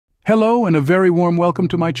Hello and a very warm welcome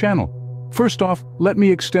to my channel. First off, let me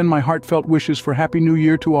extend my heartfelt wishes for Happy New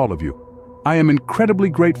Year to all of you. I am incredibly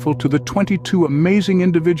grateful to the 22 amazing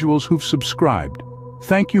individuals who've subscribed.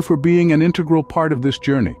 Thank you for being an integral part of this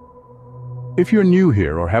journey. If you're new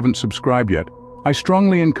here or haven't subscribed yet, I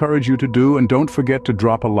strongly encourage you to do, and don't forget to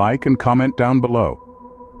drop a like and comment down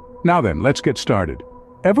below. Now then, let's get started.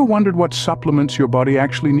 Ever wondered what supplements your body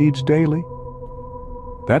actually needs daily?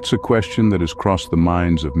 That's a question that has crossed the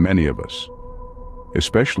minds of many of us,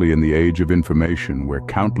 especially in the age of information where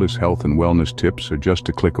countless health and wellness tips are just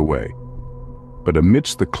a click away. But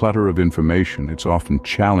amidst the clutter of information, it's often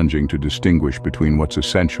challenging to distinguish between what's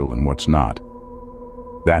essential and what's not.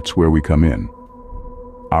 That's where we come in.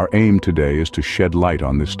 Our aim today is to shed light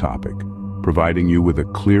on this topic, providing you with a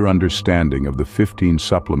clear understanding of the 15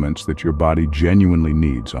 supplements that your body genuinely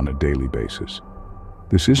needs on a daily basis.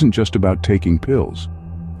 This isn't just about taking pills,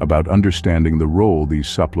 about understanding the role these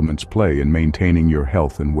supplements play in maintaining your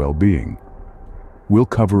health and well-being. We'll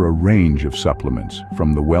cover a range of supplements,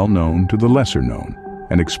 from the well-known to the lesser-known,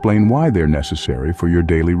 and explain why they're necessary for your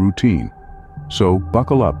daily routine. So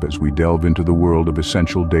buckle up as we delve into the world of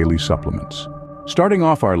essential daily supplements. Starting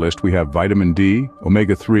off our list, we have vitamin D,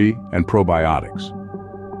 omega-3, and probiotics.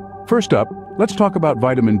 First up, let's talk about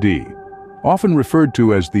vitamin D. Often referred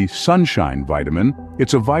to as the sunshine vitamin,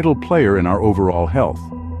 it's a vital player in our overall health.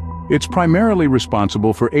 It's primarily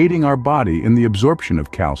responsible for aiding our body in the absorption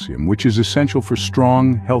of calcium, which is essential for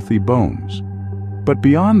strong, healthy bones. But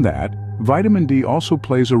beyond that, vitamin D also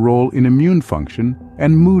plays a role in immune function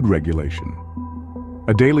and mood regulation.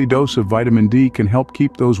 A daily dose of vitamin D can help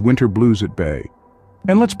keep those winter blues at bay.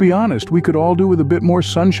 And let's be honest, we could all do with a bit more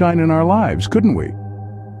sunshine in our lives, couldn't we?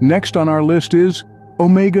 Next on our list is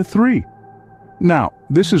omega-3. Now,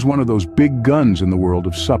 this is one of those big guns in the world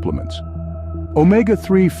of supplements.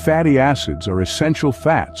 Omega-3 fatty acids are essential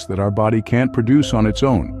fats that our body can't produce on its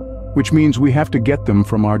own, which means we have to get them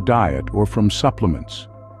from our diet or from supplements.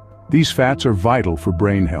 These fats are vital for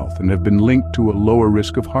brain health and have been linked to a lower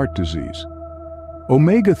risk of heart disease.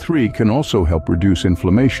 Omega-3 can also help reduce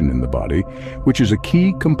inflammation in the body, which is a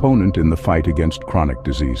key component in the fight against chronic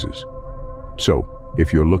diseases. So,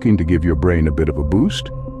 if you're looking to give your brain a bit of a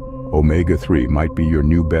boost, omega-3 might be your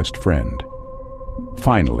new best friend.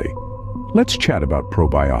 Finally, let's chat about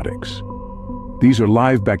probiotics. These are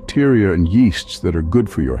live bacteria and yeasts that are good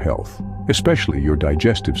for your health, especially your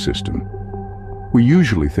digestive system. We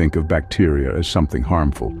usually think of bacteria as something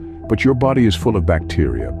harmful, but your body is full of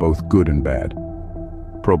bacteria, both good and bad.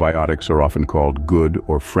 Probiotics are often called good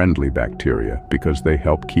or friendly bacteria because they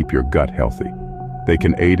help keep your gut healthy. They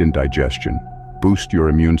can aid in digestion, boost your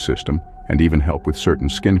immune system, and even help with certain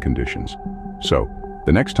skin conditions. So,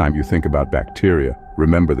 the next time you think about bacteria,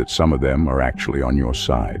 remember that some of them are actually on your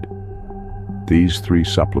side. These 3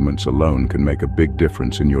 supplements alone can make a big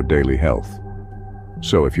difference in your daily health.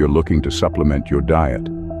 So if you're looking to supplement your diet,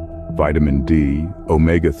 vitamin D,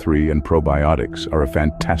 omega-3, and probiotics are a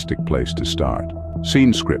fantastic place to start.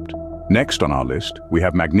 Scene script. Next on our list, we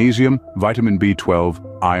have magnesium, vitamin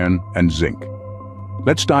B12, iron, and zinc.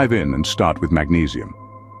 Let's dive in and start with magnesium.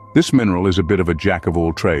 This mineral is a bit of a jack of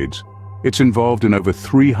all trades. It's involved in over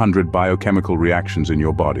 300 biochemical reactions in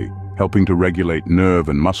your body, helping to regulate nerve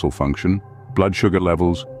and muscle function, blood sugar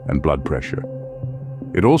levels, and blood pressure.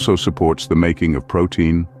 It also supports the making of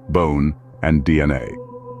protein, bone, and DNA.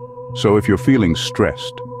 So if you're feeling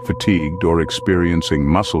stressed, fatigued, or experiencing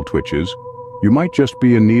muscle twitches, you might just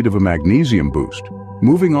be in need of a magnesium boost.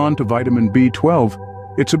 Moving on to vitamin B12,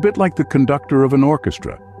 it's a bit like the conductor of an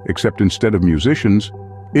orchestra, except instead of musicians,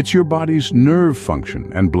 it's your body's nerve function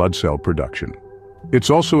and blood cell production. It's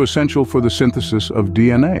also essential for the synthesis of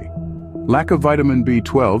DNA. Lack of vitamin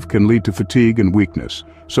B12 can lead to fatigue and weakness,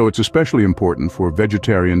 so it's especially important for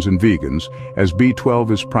vegetarians and vegans, as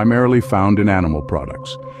B12 is primarily found in animal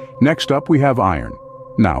products. Next up, we have iron.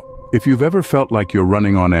 Now, if you've ever felt like you're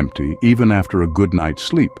running on empty, even after a good night's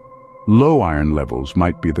sleep, low iron levels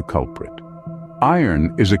might be the culprit.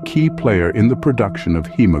 Iron is a key player in the production of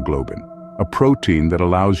hemoglobin, a protein that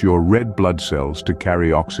allows your red blood cells to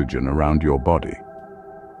carry oxygen around your body.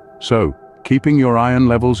 So, keeping your iron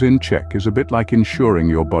levels in check is a bit like ensuring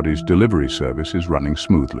your body's delivery service is running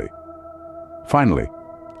smoothly. Finally,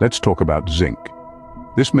 let's talk about zinc.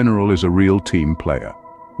 This mineral is a real team player,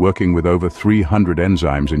 working with over 300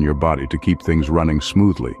 enzymes in your body to keep things running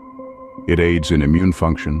smoothly. It aids in immune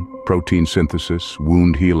function, protein synthesis,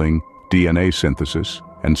 wound healing, DNA synthesis,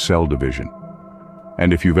 and cell division.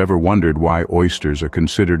 And if you've ever wondered why oysters are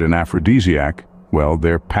considered an aphrodisiac, well,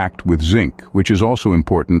 they're packed with zinc, which is also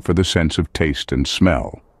important for the sense of taste and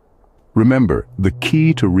smell. Remember, the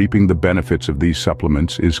key to reaping the benefits of these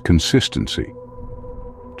supplements is consistency.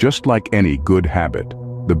 Just like any good habit,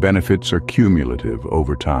 the benefits are cumulative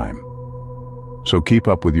over time. So keep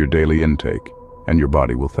up with your daily intake, and your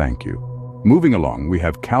body will thank you. Moving along, we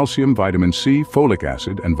have calcium, vitamin C, folic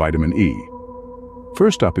acid, and vitamin E.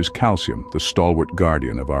 First up is calcium, the stalwart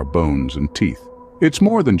guardian of our bones and teeth. It's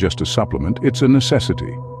more than just a supplement, it's a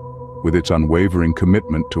necessity. With its unwavering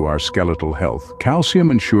commitment to our skeletal health, calcium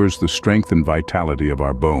ensures the strength and vitality of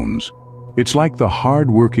our bones. It's like the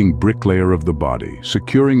hard-working bricklayer of the body,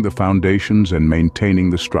 securing the foundations and maintaining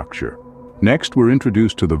the structure. Next, we're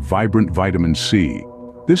introduced to the vibrant vitamin C.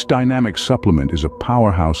 This dynamic supplement is a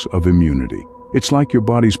powerhouse of immunity. It's like your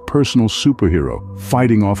body's personal superhero,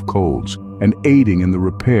 fighting off colds and aiding in the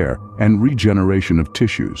repair and regeneration of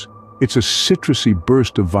tissues. It's a citrusy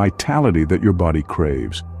burst of vitality that your body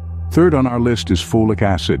craves. Third on our list is folic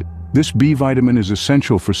acid. This B vitamin is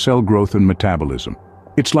essential for cell growth and metabolism.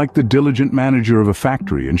 It's like the diligent manager of a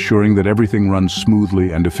factory, ensuring that everything runs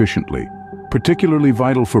smoothly and efficiently. Particularly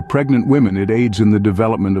vital for pregnant women, it aids in the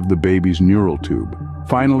development of the baby's neural tube.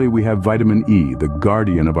 Finally, we have vitamin E, the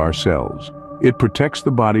guardian of our cells. It protects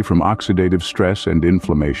the body from oxidative stress and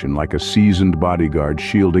inflammation, like a seasoned bodyguard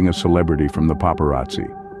shielding a celebrity from the paparazzi.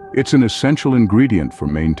 It's an essential ingredient for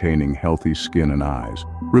maintaining healthy skin and eyes.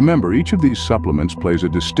 Remember, each of these supplements plays a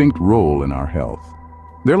distinct role in our health.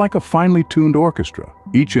 They're like a finely tuned orchestra,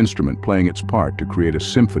 each instrument playing its part to create a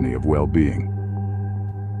symphony of well-being.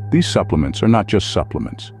 These supplements are not just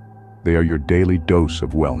supplements. They are your daily dose of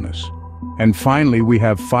wellness. And finally, we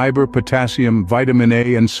have fiber, potassium, vitamin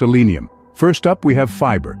A, and selenium. First up, we have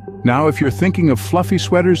fiber. Now, if you're thinking of fluffy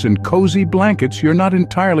sweaters and cozy blankets, you're not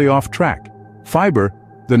entirely off track. Fiber,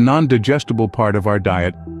 the non-digestible part of our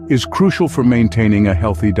diet, is crucial for maintaining a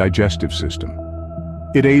healthy digestive system.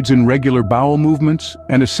 It aids in regular bowel movements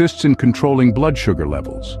and assists in controlling blood sugar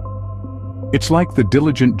levels. It's like the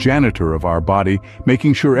diligent janitor of our body,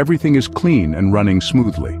 making sure everything is clean and running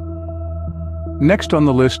smoothly. Next on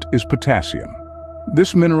the list is potassium.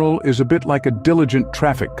 This mineral is a bit like a diligent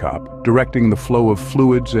traffic cop, directing the flow of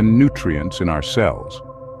fluids and nutrients in our cells.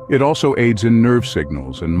 It also aids in nerve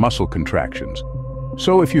signals and muscle contractions.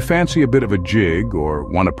 So if you fancy a bit of a jig or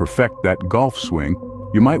want to perfect that golf swing,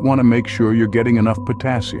 you might want to make sure you're getting enough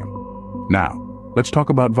potassium. Now, let's talk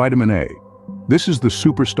about vitamin A. This is the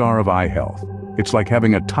superstar of eye health. It's like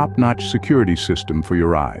having a top-notch security system for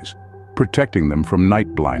your eyes, protecting them from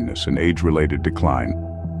night blindness and age-related decline.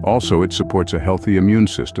 Also, it supports a healthy immune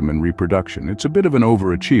system and reproduction. It's a bit of an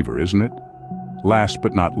overachiever, isn't it? Last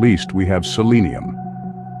but not least, we have selenium.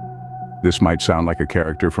 This might sound like a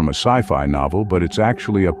character from a sci-fi novel, but it's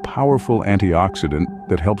actually a powerful antioxidant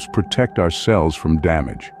that helps protect our cells from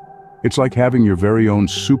damage. It's like having your very own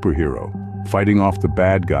superhero, fighting off the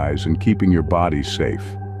bad guys and keeping your body safe.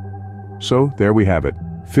 So, there we have it,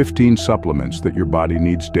 15 supplements that your body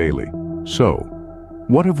needs daily. So,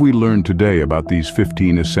 what have we learned today about these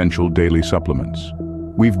 15 essential daily supplements?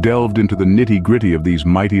 We've delved into the nitty-gritty of these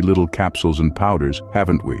mighty little capsules and powders,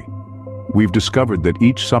 haven't we? We've discovered that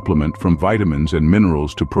each supplement, from vitamins and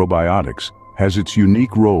minerals to probiotics, has its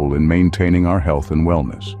unique role in maintaining our health and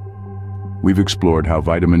wellness. We've explored how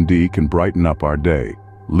vitamin D can brighten up our day,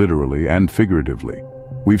 literally and figuratively.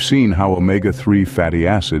 We've seen how omega-3 fatty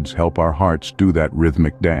acids help our hearts do that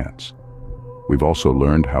rhythmic dance. We've also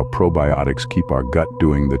learned how probiotics keep our gut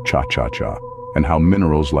doing the cha-cha-cha, and how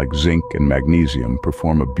minerals like zinc and magnesium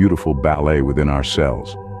perform a beautiful ballet within our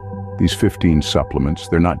cells. These 15 supplements,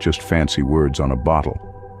 they're not just fancy words on a bottle.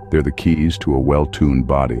 They're the keys to a well-tuned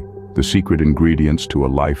body, the secret ingredients to a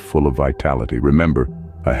life full of vitality. Remember,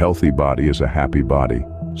 a healthy body is a happy body,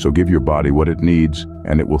 so give your body what it needs,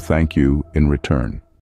 and it will thank you in return.